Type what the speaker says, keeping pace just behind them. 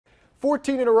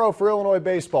14 in a row for Illinois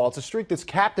baseball. It's a streak that's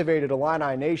captivated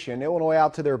Illini Nation. Illinois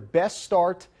out to their best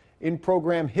start in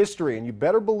program history. And you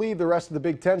better believe the rest of the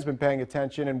Big Ten's been paying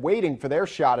attention and waiting for their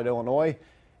shot at Illinois.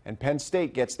 And Penn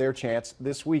State gets their chance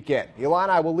this weekend. The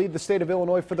Illini will lead the state of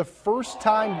Illinois for the first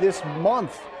time this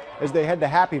month as they head to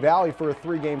Happy Valley for a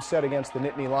 3-game set against the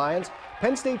Nittany Lions.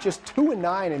 Penn State just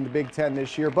 2-9 in the Big Ten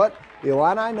this year, but the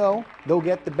Illini know they'll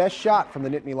get the best shot from the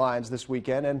Nittany Lions this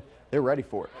weekend, and they're ready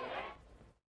for it.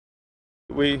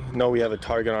 We know we have a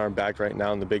target on our back right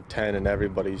now in the Big Ten, and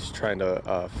everybody's trying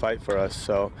to fight for us.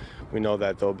 So we know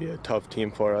that they'll be a tough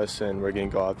team for us, and we're going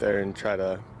to go out there and try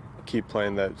to keep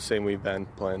playing the same we've been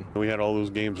playing. We had all those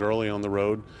games early on the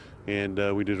road,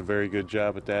 and we did a very good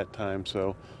job at that time.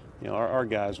 So, you know, our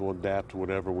guys will adapt to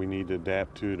whatever we need to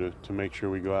adapt to make sure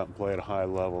we go out and play at a high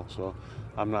level. So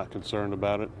I'm not concerned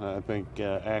about it. I think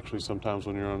actually sometimes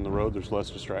when you're on the road, there's less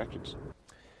distractions.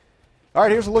 All right,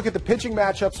 here's a look at the pitching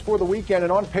matchups for the weekend.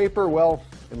 And on paper, well,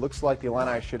 it looks like the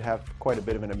Illini should have quite a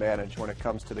bit of an advantage when it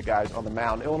comes to the guys on the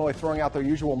mound. Illinois throwing out their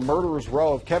usual murderer's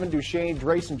row of Kevin Duchesne,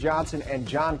 Drayson Johnson, and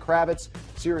John Kravitz.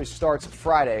 Series starts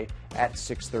Friday at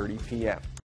 6:30 p.m.